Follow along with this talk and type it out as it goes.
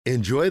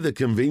Enjoy the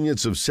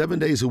convenience of 7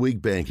 days a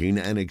week banking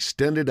and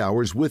extended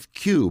hours with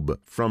Cube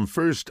from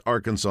First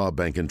Arkansas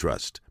Bank and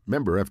Trust.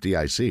 Member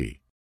FDIC.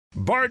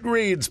 Bart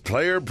Reid's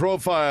player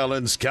profile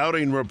and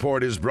scouting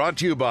report is brought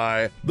to you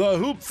by the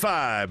Hoop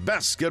 5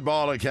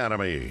 Basketball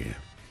Academy.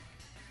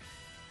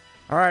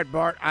 All right,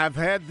 Bart, I've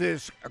had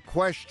this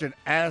question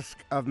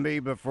asked of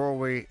me before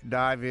we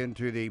dive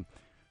into the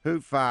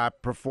Hoop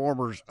 5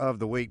 performers of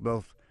the week,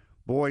 both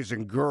boys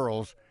and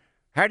girls.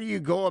 How do you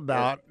go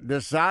about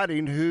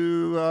deciding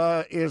who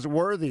is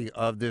worthy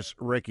of this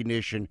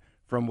recognition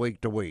from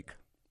week to week?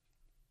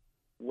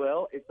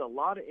 Well, it's a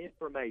lot of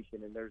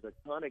information, and there's a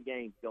ton of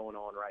games going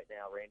on right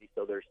now, Randy.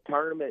 So there's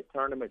tournament.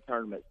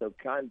 So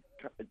trying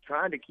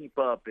to keep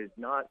up is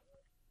not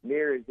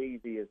near as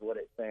easy as what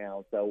it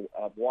sounds. So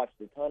I've watched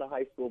a ton of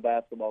high school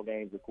basketball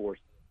games, of course.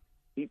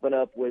 Keeping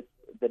up with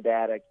the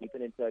data,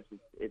 keeping in touch,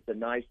 it's a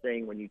nice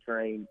thing when you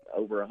train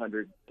over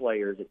 100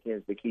 players. It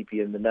tends to keep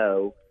you in the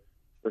know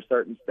for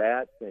certain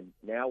stats, and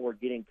now we're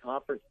getting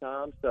conference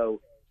time, so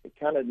it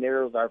kind of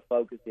narrows our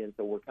focus in.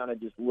 So we're kind of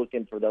just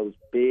looking for those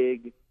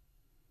big,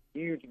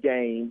 huge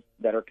games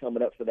that are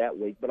coming up for that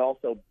week, but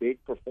also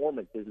big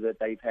performances that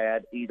they've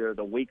had either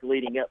the week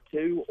leading up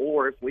to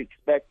or if we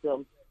expect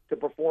them to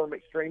perform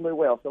extremely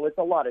well. So it's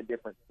a lot of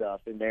different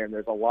stuff in there, and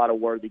there's a lot of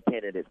worthy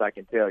candidates, I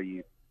can tell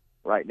you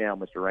right now,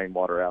 Mr.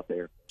 Rainwater, out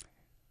there.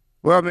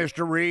 Well,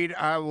 Mr. Reid,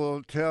 I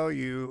will tell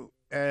you,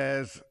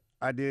 as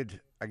I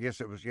did, I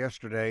guess it was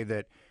yesterday,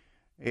 that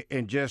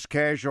in just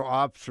casual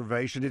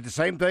observation, did the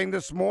same thing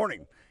this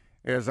morning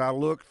as I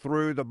looked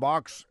through the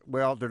box.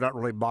 Well, they're not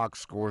really box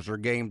scores, they're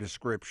game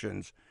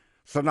descriptions,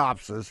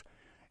 synopsis.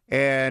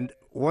 And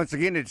once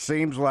again, it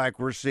seems like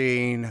we're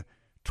seeing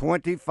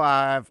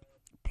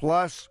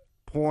 25-plus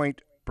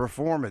point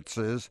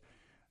performances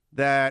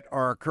that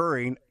are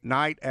occurring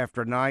night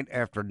after night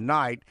after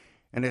night.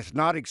 And it's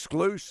not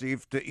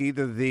exclusive to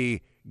either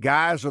the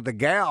guys or the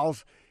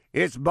gals.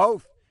 It's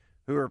both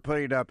who are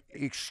putting up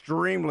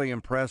extremely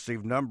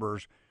impressive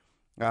numbers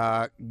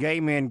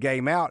game in,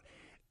 game out.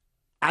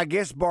 I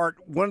guess, Bart,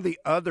 one of the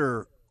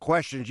other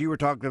questions you were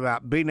talking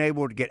about, being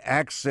able to get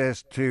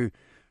access to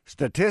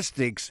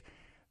statistics,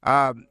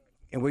 and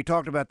we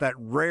talked about that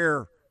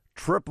rare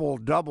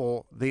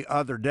triple-double the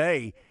other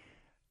day.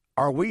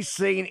 Are we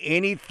seeing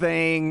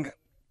anything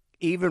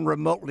even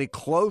remotely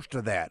close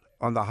to that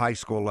on the high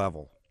school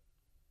level?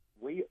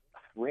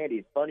 Randy,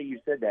 it's funny you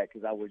said that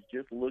because I was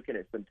just looking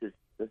at some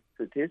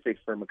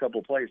statistics from a couple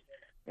of players.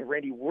 And,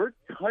 Randy, we're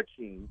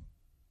touching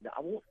 – I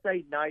won't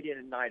say night in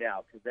and night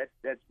out because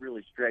that's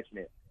really stretching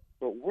it.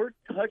 But we're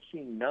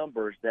touching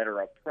numbers that are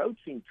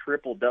approaching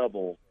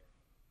triple-double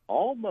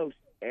almost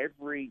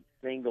every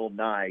single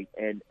night.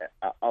 And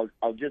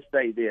I'll just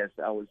say this.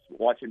 I was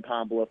watching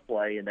Pine Bluff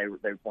play, and they were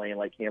playing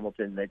Lake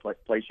Hamilton, and they play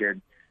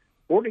Sheridan.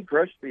 Courtney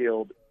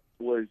Crushfield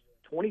was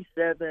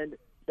 27-7,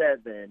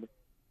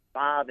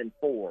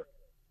 5-4.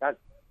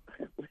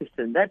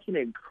 Listen, that's an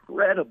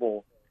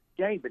incredible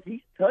game, but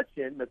he's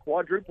touching the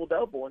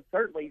quadruple-double, and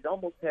certainly he's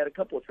almost had a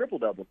couple of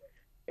triple-doubles.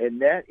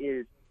 And that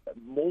is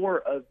more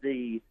of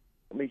the,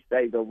 let me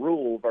say, the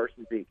rule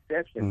versus the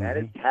exception. That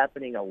is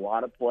happening a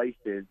lot of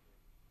places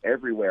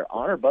everywhere.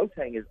 Honor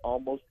Boateng is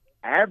almost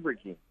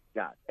averaging,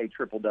 got a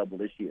triple-double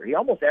this year. He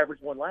almost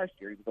averaged one last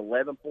year. He was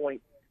 11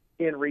 points,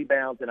 10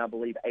 rebounds, and I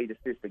believe 8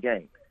 assists a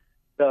game.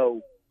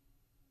 So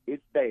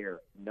it's there.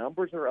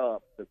 Numbers are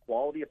up. The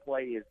quality of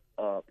play is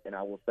up. And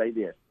I will say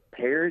this,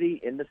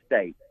 parity in the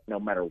state, no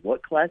matter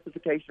what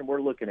classification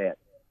we're looking at,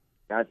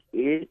 guys,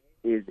 it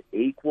is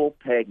equal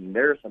pegging.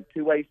 There are some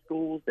 2A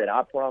schools that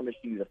I promise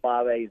you the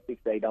 5A and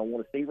 6A don't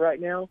want to see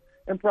right now,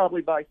 and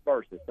probably vice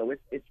versa. So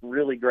it's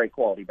really great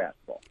quality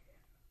basketball.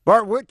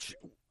 Bart, which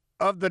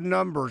of the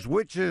numbers,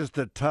 which is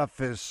the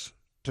toughest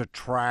to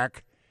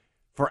track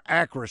for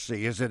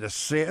accuracy? Is it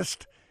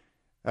assist?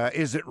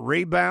 Is it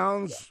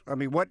rebounds? I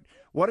mean, what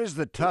is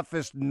the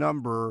toughest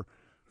number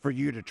for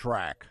you to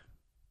track?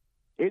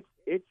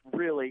 It's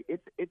really it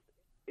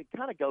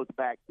kind of goes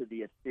back to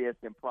the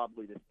assists and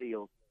probably the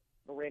steals.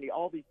 Well, Randy,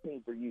 all these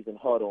teams are using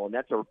Huddle, and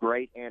that's a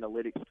great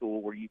analytics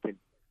tool where you can,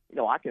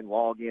 I can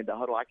log into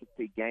Huddle. I can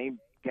see game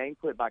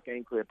clip by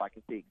game clip. I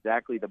can see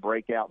exactly the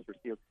breakouts for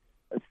steals.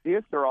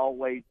 Assists are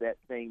always that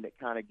thing that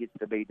kind of gets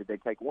to be, did they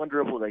take one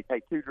dribble, did they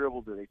take two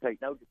dribbles, did they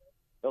take no?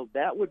 So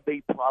that would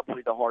be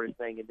probably the hardest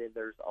thing. And then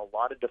there's a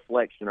lot of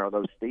deflection. Are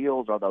those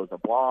steals? Are those a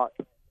block?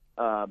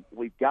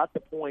 We've got the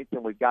points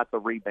and we've got the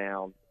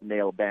rebounds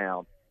nailed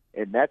down.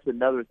 And that's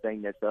another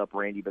thing that's up,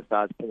 Randy,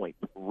 besides points.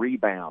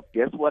 Rebounds.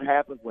 Guess what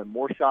happens when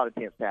more shot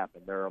attempts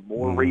happen? There are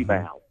more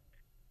rebounds.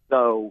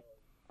 So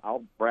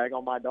I'll brag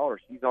on my daughter.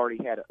 She's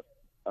already had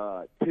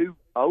 2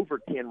 over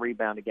 10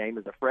 rebound a game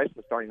as a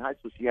freshman starting in high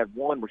school. She had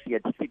one where she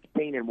had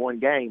 16 in one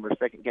game, her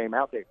second game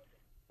out there.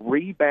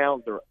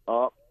 Rebounds are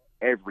up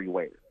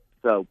everywhere.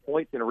 So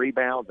points and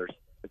rebounds are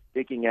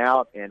sticking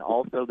out, and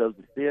also those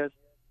assists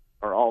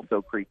are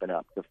also creeping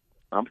up.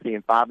 I'm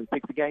seeing 5 and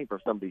 6 a game for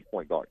some of these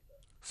point guards.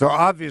 So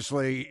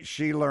obviously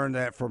she learned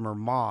that from her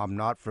mom,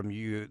 not from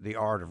you, the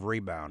art of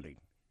rebounding.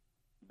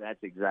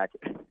 That's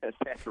exactly.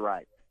 That's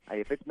right.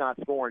 Hey, if it's not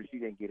scoring, she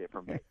didn't get it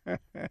from me.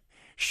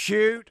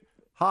 Shoot,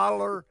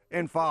 holler,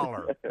 and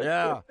foller.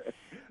 Yeah.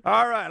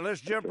 All right,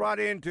 let's jump right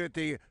into it.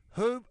 The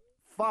Hoop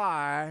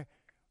Phi.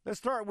 Let's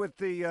start with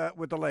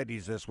the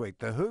ladies this week.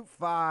 The Hoop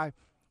Phi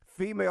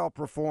Female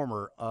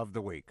Performer of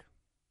the Week.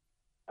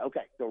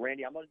 Okay, so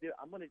Randy, I'm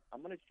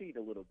gonna cheat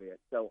a little bit.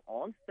 So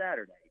on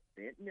Saturday,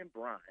 Benton and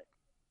Bryant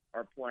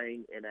are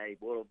playing in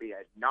what'll be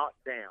a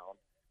knockdown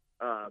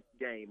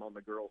game on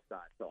the girls' side.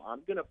 So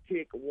I'm gonna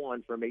pick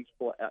one from each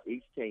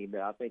team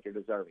that I think are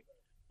deserving.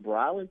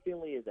 Brylan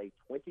Finley is a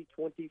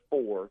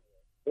 2024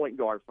 point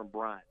guard from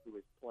Bryant who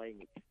is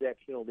playing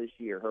exceptional this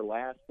year. Her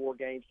last 4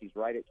 games, she's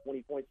right at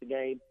 20 points a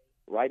game,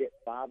 right at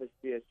 5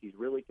 assists. She's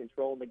really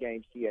controlling the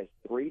game. She has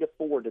 3 to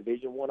 4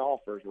 Division I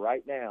offers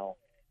right now,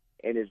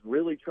 and is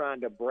really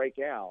trying to break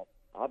out.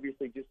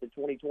 Obviously, just a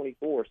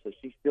 2024, so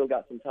she's still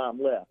got some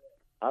time left.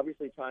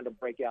 Obviously, trying to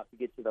break out to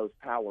get to those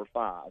Power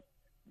Fives.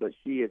 But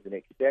she is an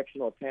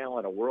exceptional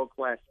talent, a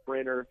world-class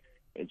sprinter,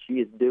 and she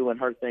is doing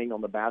her thing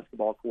on the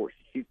basketball court.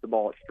 She shoots the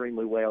ball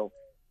extremely well.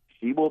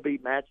 She will be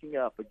matching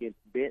up against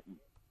Benton,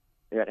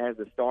 that has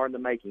a star in the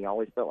making. I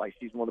always felt like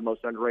she's one of the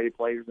most underrated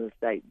players in the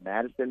state.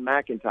 Madison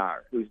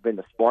McIntyre, who's been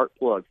the spark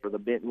plug for the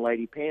Benton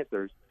Lady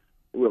Panthers,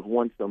 who have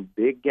won some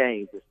big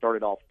games that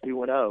started off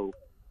 2-0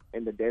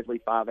 in the deadly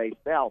 5A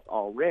South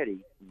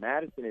already.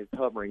 Madison is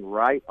hovering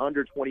right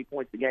under 20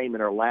 points a game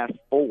in her last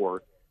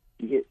 4.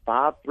 She hit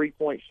 5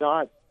 3-point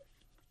shots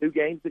 2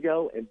 games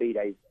ago and beat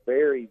a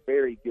very,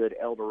 very good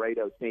El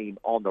Dorado team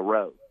on the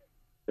road.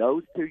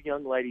 Those 2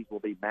 young ladies will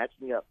be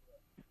matching up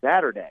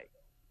Saturday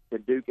to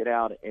duke it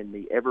out in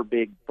the ever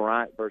big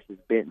Bryant versus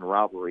Benton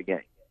rivalry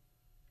game.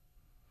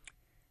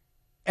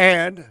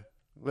 And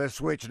let's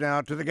switch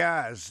now to the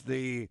guys.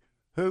 The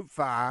Hoop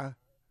Phi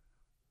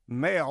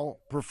Male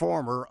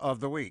Performer of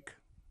the Week.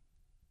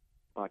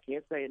 I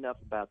can't say enough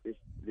about this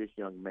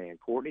young man,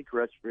 Courtney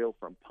Crutchfield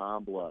from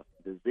Pine Bluff.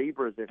 The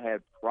Zebras have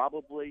had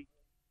probably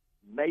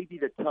maybe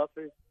the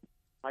toughest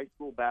high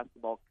school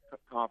basketball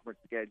conference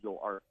schedule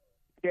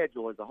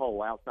as a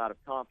whole outside of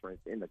conference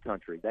in the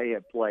country. They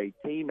have played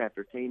team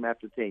after team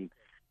after team.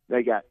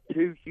 They got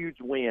 2 huge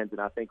wins,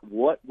 and I think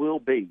what will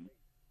be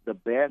the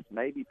best,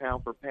 maybe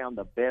pound for pound,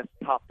 the best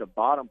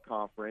top-to-bottom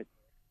conference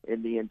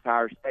in the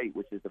entire state,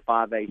 which is the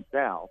 5A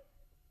South.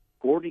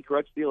 Courtney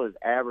Crutchfield is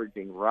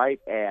averaging right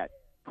at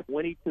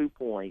 22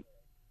 points,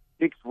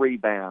 6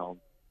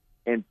 rebounds,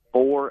 and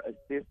 4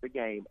 assists a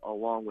game,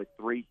 along with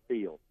 3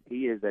 steals.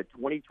 He is a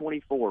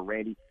 2024,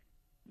 Randy.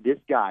 This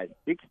guy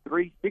is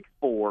 6'3",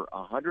 6'4",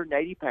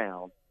 180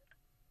 pounds.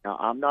 Now,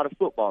 I'm not a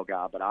football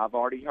guy, but I've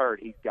already heard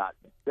he's got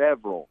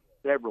several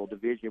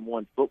Division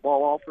I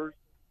football offers.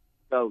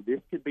 So this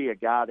could be a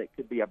guy that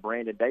could be a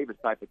Brandon Davis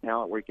type of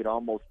talent where he could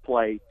almost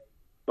play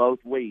both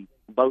ways,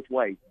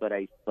 but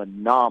a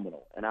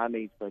phenomenal, and I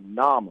mean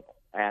phenomenal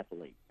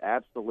athlete.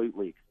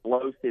 Absolutely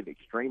explosive,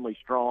 extremely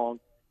strong,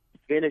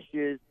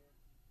 finishes,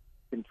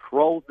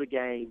 controls the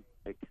game.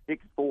 At 6'4",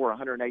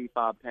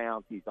 185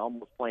 pounds, he's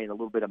almost playing a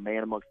little bit of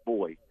man amongst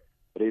boys.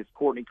 But it is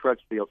Courtney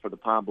Crutchfield for the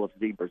Pine Bluff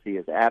Zebras. He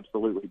is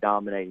absolutely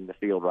dominating the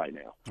field right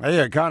now. Hey,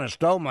 it kind of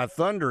stole my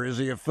thunder. Is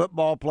he a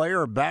football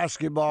player, a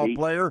basketball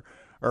player,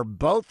 or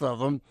both of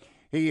them?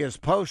 He has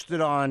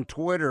posted on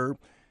Twitter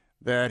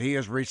that he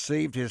has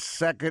received his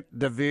 2nd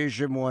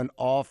Division I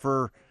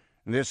offer,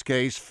 in this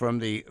case from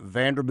the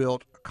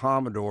Vanderbilt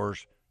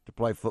Commodores, to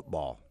play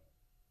football.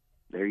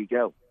 There you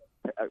go.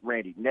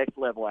 Randy,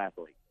 next-level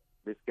athlete.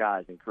 This guy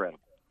is incredible.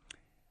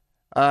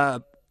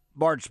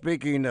 Bart,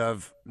 speaking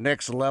of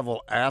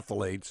next-level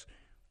athletes,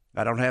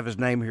 I don't have his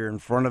name here in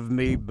front of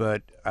me,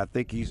 but I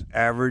think he's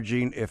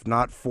averaging, if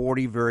not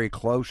 40, very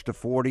close to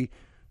 40.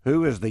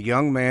 Who is the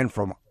young man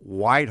from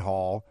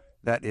Whitehall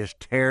that is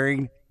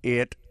tearing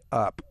it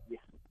up?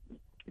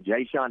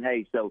 Jay Sean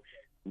Hayes. So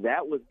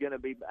that was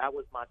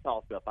my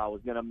toss-up. I was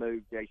going to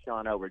move Jay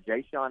Sean over.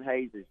 Jay Sean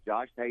Hayes is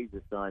Josh Hayes'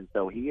 son,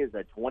 so he is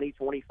a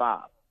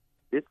 2025.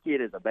 This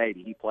kid is a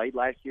baby. He played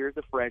last year as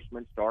a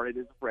freshman, started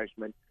as a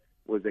freshman,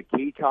 was a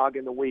key cog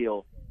in the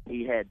wheel.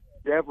 He had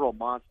several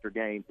monster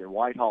games, and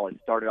Whitehall had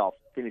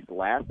finished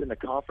last in the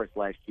conference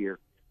last year.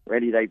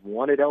 Randy, they've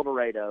won at El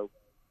Dorado,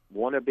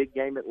 won a big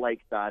game at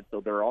Lakeside, so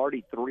they're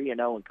already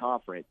 3-0 in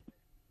conference.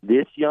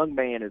 This young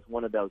man is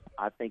one of those,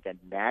 I think, a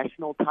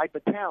national type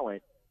of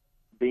talent,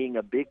 being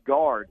a big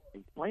guard.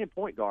 He's playing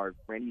point guard,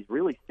 Randy. He's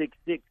really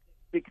 6'6",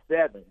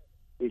 6'7".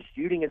 His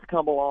shooting has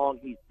come along.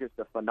 He's just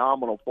a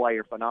phenomenal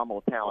player,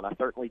 phenomenal talent. I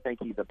certainly think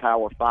he's a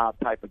Power 5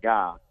 type of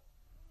guy.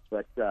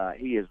 But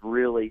he is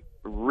really,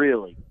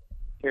 really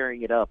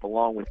carrying it up,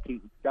 along with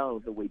Keaton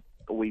Stone, who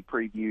we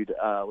previewed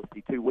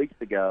 2 weeks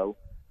ago,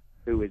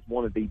 who is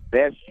one of the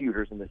best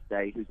shooters in the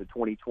state, who's a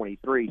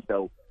 2023.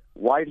 So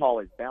Whitehall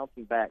is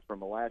bouncing back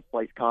from a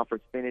last-place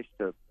conference finish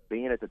to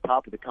being at the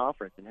top of the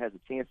conference and has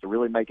a chance to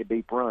really make a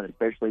deep run,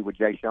 especially with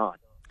Jay Sean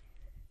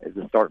as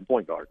the starting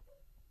point guard.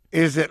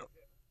 Is it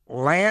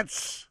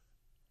Lance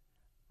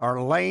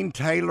or Lane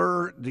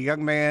Taylor, the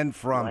young man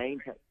from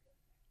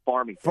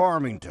Farmington?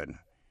 Farmington.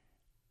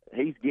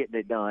 He's getting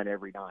it done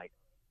every night.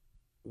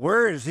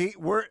 Where is he?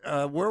 Where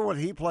would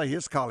he play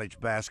his college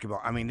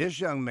basketball? I mean, this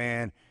young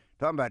man,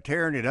 talking about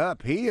tearing it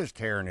up, he is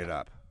tearing it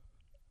up.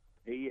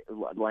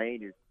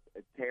 Lane is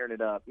tearing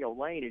it up.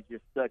 Lane is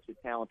just such a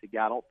talented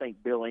guy. I don't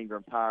think Bill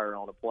Ingram's higher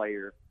on a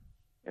player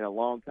in a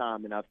long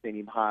time than I've seen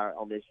him higher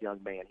on this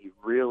young man. He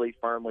really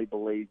firmly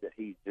believes that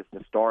he's just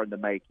a star in the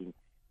making.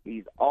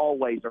 He's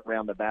always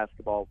around the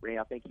basketball.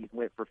 I think he's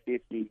went for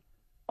 50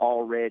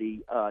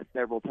 already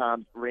several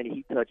times. Randy,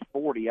 he touched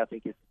 40, I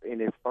think, in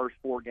his first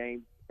 4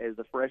 games as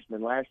a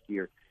freshman last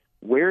year.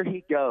 Where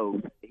he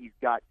goes, he's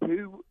got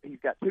 2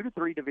 to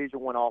 3 Division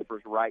I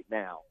offers right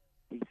now.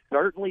 He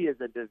certainly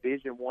is a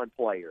Division I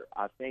player.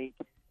 I think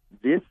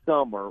this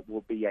summer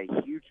will be a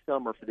huge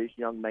summer for this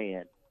young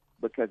man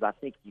because I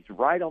think he's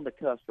right on the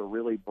cusp of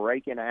really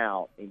breaking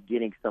out and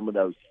getting some of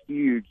those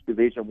huge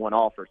Division I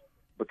offers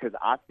because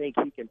I think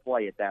he can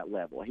play at that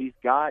level. He's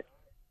got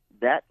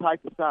that type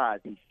of size.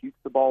 He shoots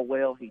the ball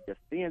well. He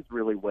defends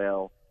really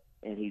well,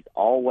 and he's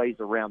always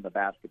around the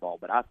basketball.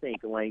 But I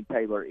think Lane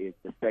Taylor is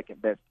the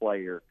second best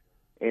player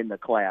in the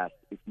class,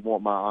 if you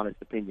want my honest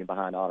opinion,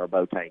 behind Honor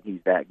Boateng. He's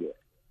that good.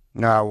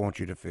 No, I want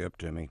you to fib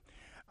to me.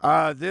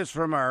 This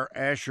from our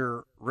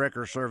Asher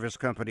Wrecker Service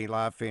Company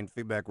live fan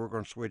feedback. We're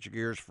going to switch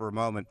gears for a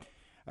moment.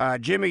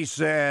 Jimmy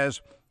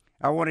says,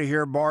 I want to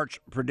hear Bart's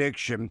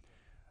prediction.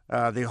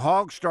 The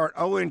Hogs start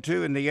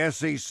 0-2 in the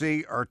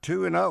SEC or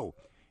 2-0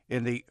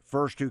 in the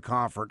first 2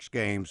 conference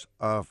games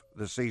of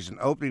the season,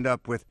 opening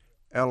up with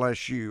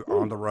LSU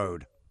on the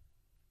road.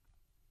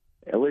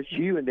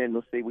 LSU, and then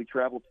let's see, we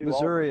travel to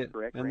Missouri, Auburn,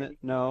 correct, and Randy?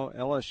 no,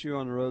 LSU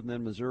on the road, and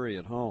then Missouri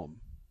at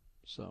home.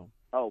 So,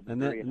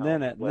 Missouri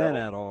and at then home.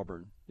 at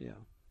Auburn. Yeah.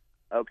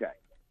 Okay,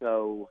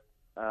 so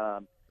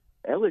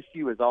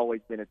LSU has always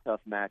been a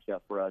tough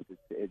matchup for us.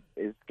 It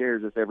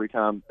scares us every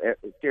time. It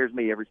scares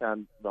me every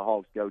time the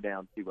Hogs go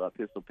down to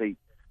Pistol Pete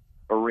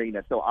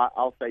Arena. So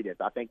I'll say this: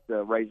 I think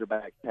the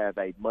Razorbacks have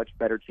a much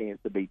better chance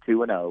to be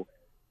 2-0.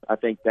 I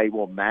think they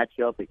will match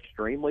up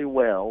extremely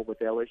well with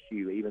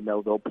LSU, even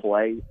though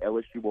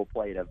LSU will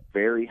play at a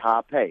very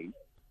high pace.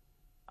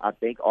 I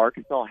think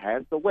Arkansas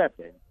has the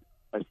weapons,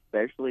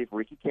 especially if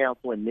Ricky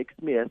Council and Nick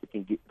Smith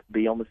can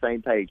be on the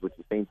same page, which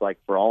it seems like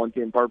for all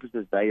intent and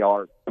purposes they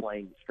are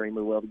playing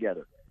extremely well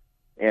together.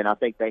 And I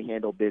think they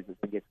handle business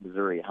against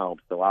Missouri at home.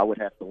 So I would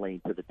have to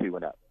lean to the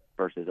 2-0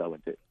 versus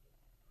 0-2.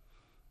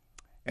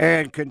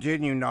 And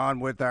continuing on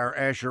with our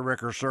Asher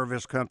Wrecker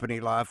Service Company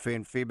live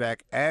fan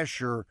feedback,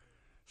 Asher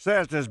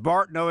says, does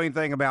Bart know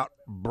anything about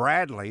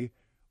Bradley?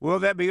 Will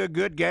that be a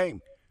good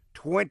game?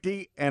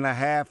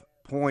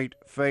 20.5-point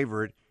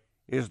favorite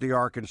is the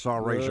Arkansas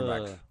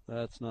Razorbacks.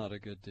 That's not a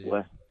good deal.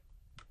 Well,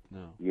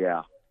 no.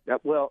 Yeah.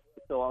 Well,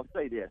 so I'll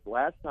say this.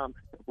 Last time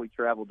we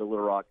traveled to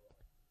Little Rock,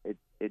 it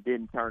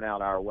didn't turn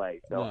out our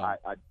way. So No. I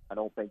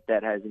don't think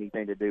that has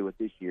anything to do with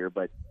this year.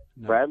 But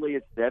No. Bradley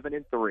is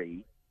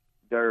 7-3.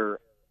 They're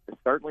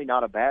certainly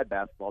not a bad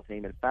basketball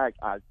team. In fact,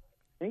 I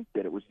think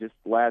that it was just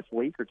last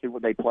week or two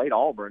when they played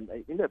Auburn.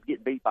 They ended up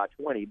getting beat by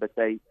 20, but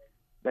they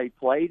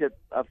played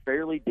a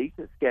fairly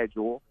decent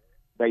schedule.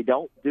 They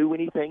don't do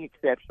anything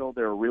exceptional.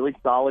 They're a really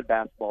solid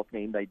basketball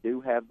team. They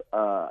do have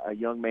a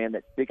young man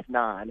that's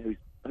 6'9",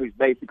 who's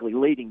basically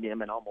leading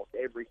them in almost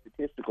every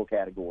statistical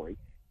category.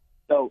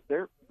 So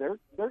they're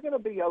going to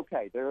be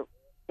okay. There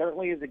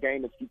certainly is a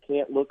game that you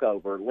can't look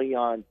over.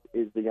 Leon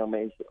is the young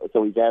man,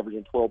 so he's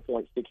averaging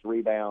 12.6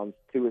 rebounds,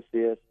 2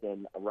 assists,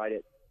 and right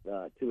at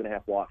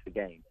 2.5 blocks a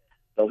game.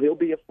 So he'll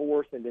be a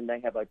force, and then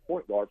they have a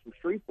point guard from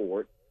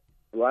Shreveport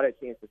who I had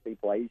a chance to see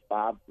play. He's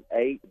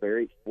 5'8",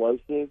 very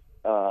explosive,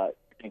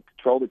 can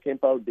control the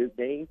tempo, Duke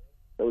Dean.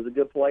 So he's a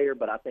good player,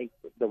 but I think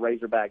the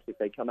Razorbacks, if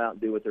they come out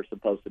and do what they're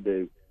supposed to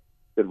do,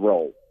 could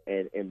roll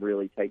and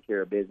really take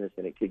care of business,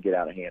 and it could get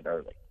out of hand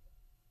early.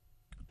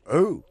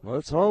 Ooh.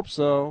 Let's hope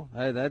so.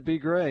 Hey, that'd be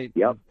great.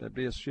 Yep. That'd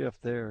be a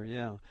shift there,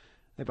 yeah.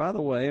 Hey, by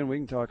the way, and we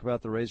can talk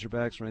about the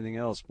Razorbacks or anything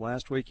else,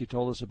 last week you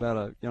told us about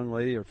a young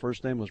lady, her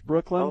first name was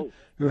Brooklyn,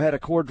 who had a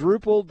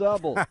quadruple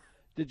double.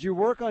 Did you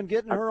work on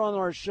getting her on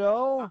our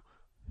show?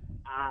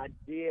 I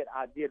did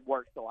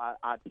work. So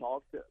I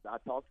talked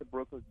to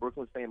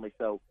Brooklyn's family.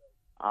 So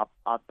I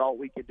thought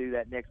we could do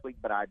that next week,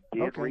 but I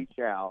did reach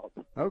out.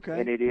 Okay.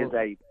 And it is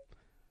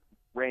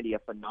Randy, a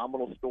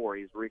phenomenal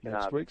story. As Rick and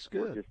I week's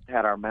good. just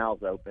had our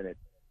mouths open at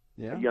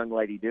Yeah. a young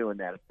lady doing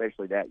that,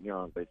 especially that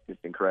young. But it's just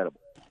incredible.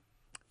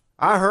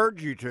 I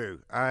heard you two.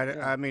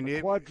 I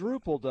mean,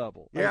 quadruple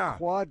double. Yeah. A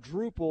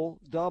quadruple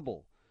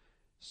double.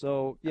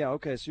 So, yeah,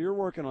 okay, so you're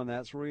working on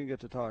that, so we're going to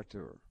get to talk to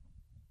her.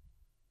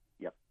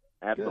 Yep,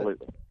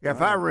 absolutely. If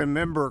I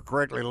remember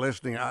correctly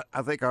listening,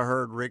 I think I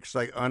heard Rick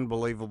say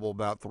unbelievable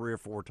about 3 or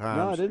 4 times.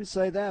 No, I didn't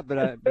say that,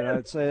 but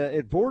I'd say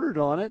it bordered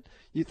on it.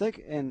 You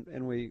think, and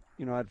we,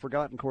 I'd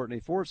forgotten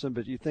Courtney Fortson,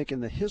 but you think in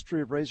the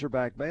history of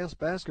Razorback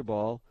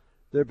basketball,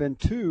 there have been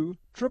 2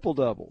 triple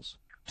doubles.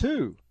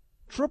 2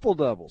 triple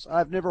doubles.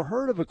 I've never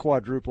heard of a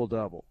quadruple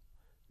double.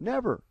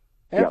 Never,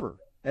 ever,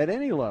 at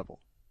any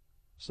level.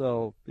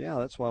 So, yeah,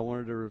 that's why I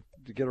wanted to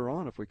get her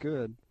on if we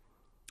could.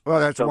 Well,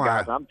 that's so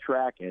why. Guys, I'm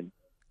tracking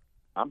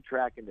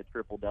the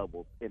triple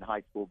doubles in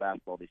high school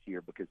basketball this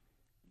year because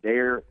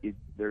there's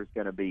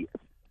going to be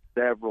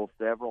several,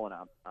 and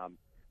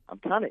I'm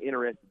kind of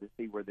interested to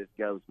see where this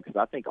goes, because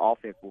I think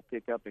offense will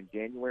pick up in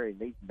January, and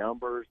these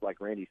numbers,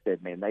 like Randy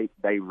said, man,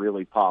 they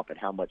really pop at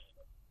how much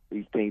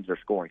these teams are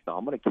scoring. So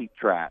I'm going to keep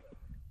track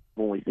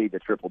when we see the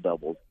triple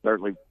doubles.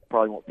 Certainly,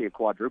 probably won't see a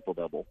quadruple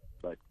double,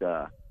 but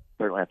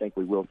certainly I think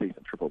we will see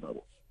some triple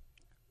doubles.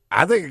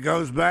 I think it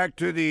goes back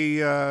to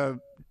the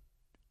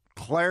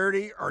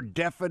clarity or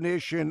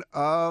definition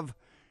of,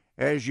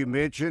 as you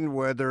mentioned,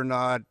 whether or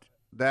not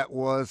that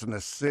was an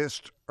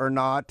assist or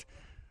not.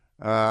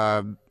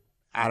 I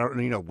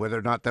don't, whether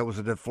or not that was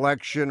a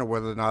deflection or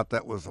whether or not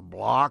that was a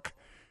block.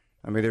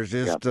 I mean, there's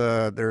just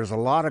there's a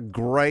lot of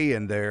gray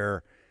in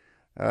there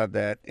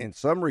that, in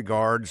some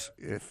regards,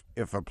 if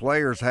a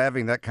player's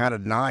having that kind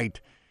of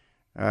night,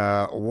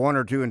 one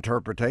or two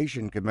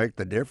interpretation could make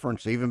the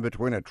difference, even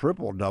between a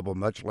triple double,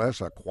 much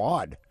less a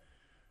quad.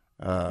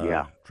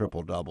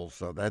 Triple double.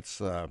 So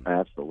that's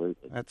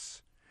absolutely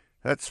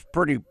that's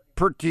pretty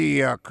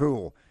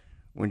cool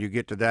when you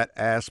get to that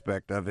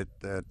aspect of it.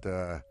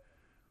 That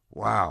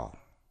wow,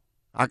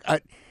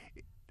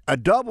 a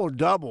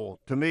double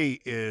to me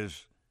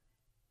is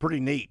pretty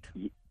neat.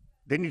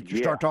 Then you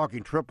start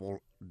talking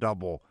triple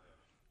double.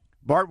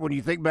 Bart, when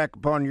you think back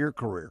upon your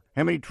career,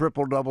 how many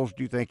triple doubles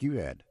do you think you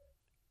had?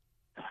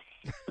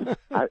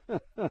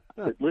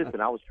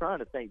 Listen, I was trying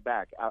to think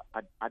back.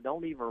 I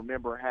don't even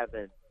remember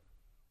having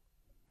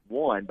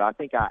one, but I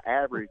think I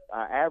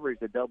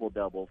averaged a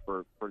double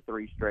for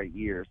 3 straight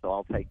years, so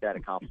I'll take that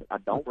accomplishment. I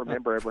don't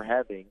remember ever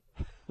having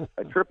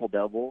a triple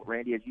double.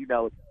 Randy, as you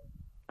know, it's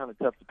kind of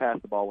tough to pass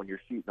the ball when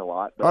you're shooting a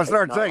lot. I was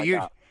starting to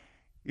say,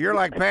 you're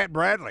like Pat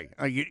Bradley.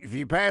 If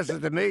you pass it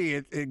to me,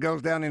 it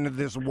goes down into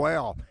this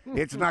well.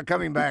 It's not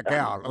coming back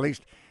out. At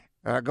least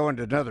going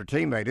to another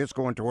teammate, it's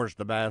going towards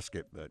the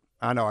basket. But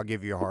I know I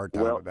give you a hard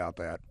time about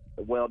that.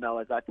 Well, no,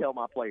 as I tell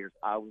my players,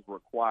 I was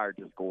required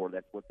to score.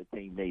 That's what the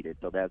team needed.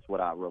 So that's what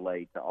I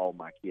relate to all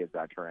my kids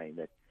I train,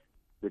 that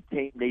the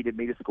team needed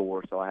me to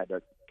score, so I had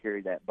to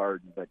carry that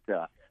burden. But,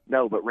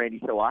 no, but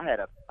Randy, so I had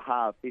a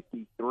high of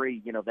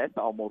 53. That's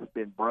almost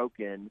been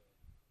broken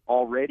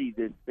already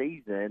this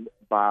season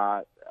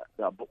by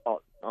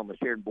on the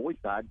Sheridan boys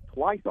side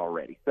twice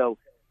already. So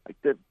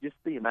just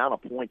the amount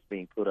of points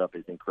being put up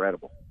is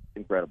incredible.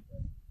 Incredible.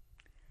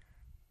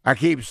 I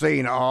keep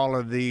seeing all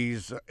of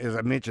these, as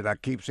I mentioned, I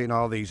keep seeing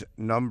all these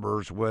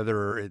numbers,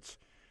 whether it's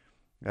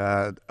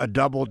a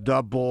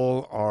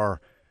double-double or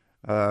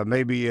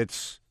maybe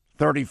it's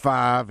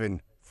 35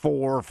 and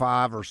 4 or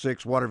 5 or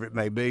 6, whatever it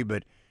may be.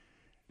 But,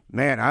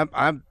 man,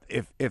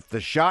 if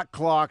the shot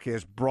clock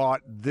has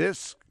brought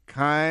this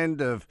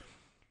kind of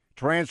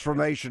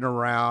transformation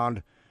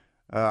around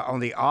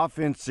on the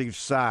offensive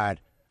side,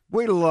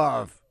 we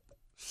love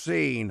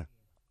seeing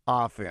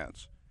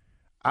offense.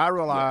 I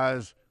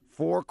realize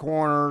 4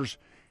 corners,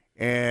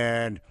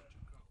 and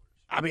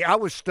I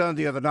was stunned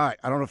the other night.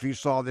 I don't know if you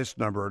saw this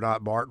number or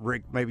not, Bart,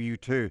 Rick, maybe you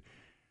too.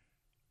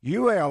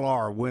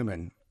 ULR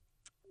women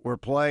were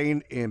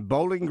playing in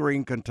Bowling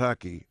Green,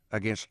 Kentucky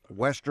against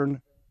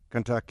Western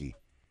Kentucky.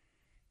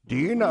 Do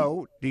you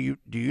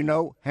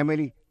know how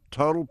many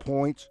total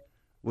points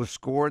was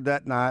scored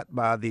that night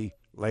by the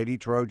Lady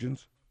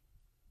Trojans?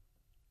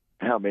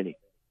 How many?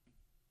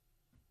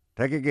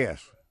 Take a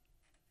guess.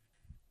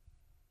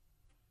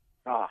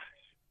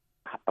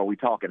 Are we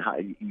talking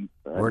high?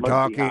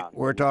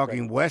 We're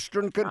talking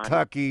Western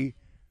Kentucky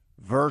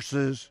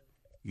versus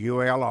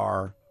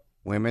ULR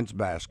women's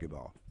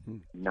basketball.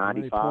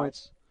 95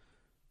 points.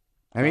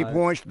 How many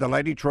points did the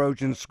Lady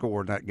Trojans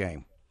score in that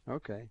game?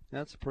 Okay,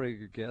 that's a pretty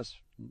good guess.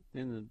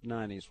 In the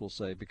 90s, we'll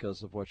say,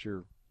 because of what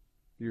you're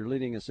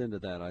leading us into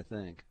that, I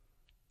think.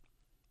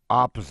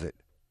 Opposite.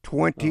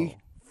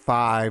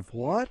 25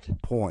 What?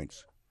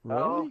 points.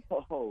 Really?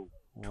 Oh,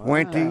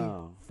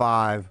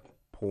 25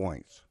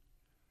 points.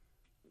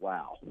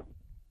 wow.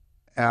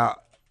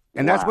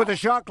 And that's with the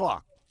shot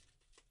clock.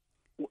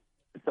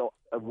 So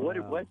what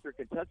did Western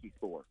Kentucky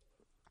score?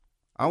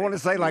 I want to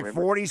say like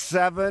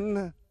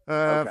 47,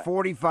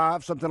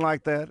 45, something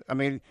like that. I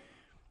mean,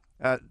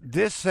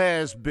 this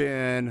has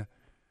been,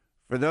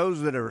 for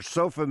those that are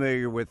so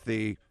familiar with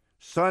the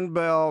Sun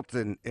Belt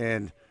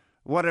and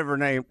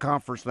whatever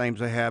conference names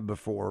they had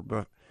before,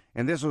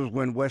 and this was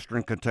when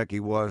Western Kentucky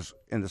was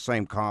in the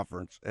same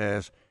conference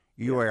as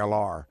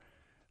ULR.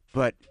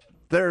 But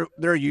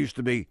there used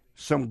to be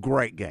some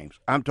great games.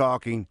 I'm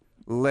talking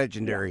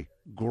legendary,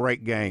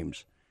 great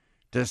games.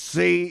 To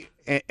see,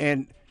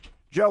 and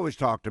Joe has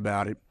talked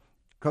about it,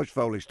 Coach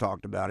Foley's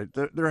talked about it,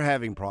 they're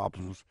having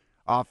problems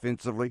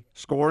offensively,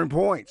 scoring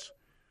points.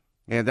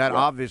 And that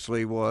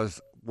obviously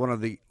was one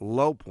of the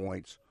low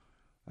points.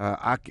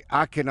 I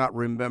cannot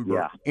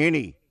remember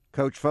any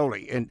Coach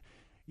Foley. And,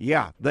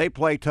 they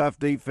play tough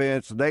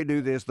defense. They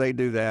do this, they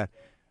do that.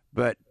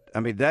 But,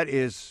 that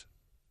is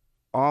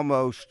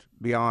almost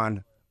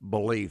beyond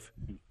belief.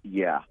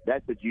 Yeah,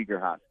 that's a junior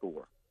high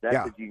score. That's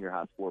a junior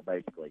high score,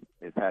 basically,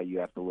 is how you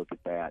have to look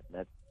at that. And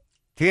that's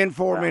 10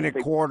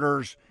 4-minute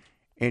quarters,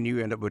 and you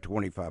end up with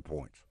 25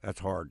 points.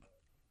 That's hard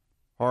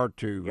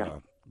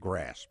to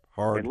grasp.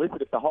 And listen,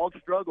 if the Hogs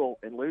struggle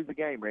and lose the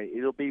game, Randy,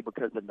 it'll be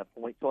because of the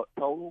point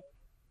total.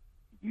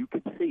 You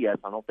could see us.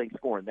 I don't think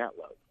scoring that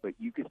low, but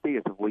you could see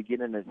us if we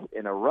get in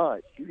a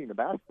rut shooting the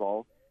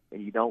basketball,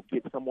 and you don't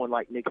get someone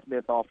like Nick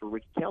Smith off or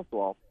Ricky Council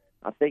off.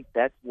 I think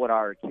that's what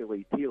our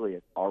Achilles heel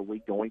is. Are we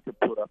going to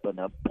put up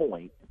enough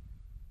points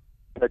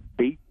to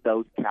beat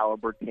those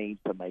caliber teams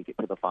to make it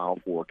to the Final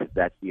Four? Because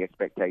that's the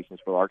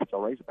expectations for the Arkansas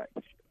Razorbacks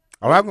this year.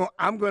 Oh,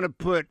 I'm going to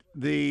put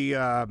the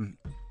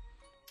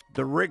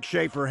Rick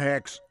Schaefer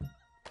hex.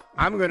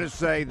 I'm going to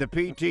say the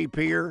PT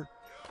Peer,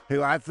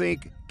 who I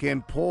think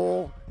can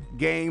pull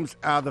games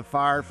out of the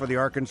fire for the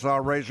Arkansas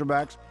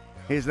Razorbacks.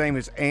 His name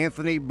is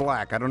Anthony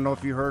Black. I don't know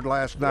if you heard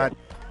last night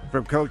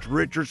from Coach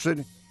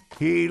Richardson.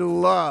 He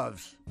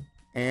loves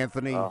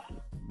Anthony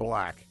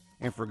Black,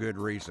 and for good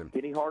reason.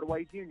 Kenny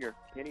Hardaway Jr.,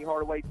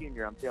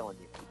 I'm telling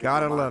you.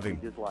 Gotta love him.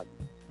 Just like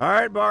him. All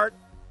right, Bart.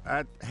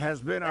 That has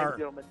been our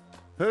gentlemen.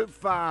 Hoop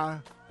Fi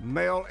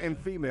male and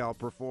female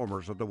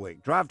performers of the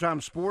week. Drive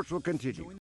Time Sports will continue.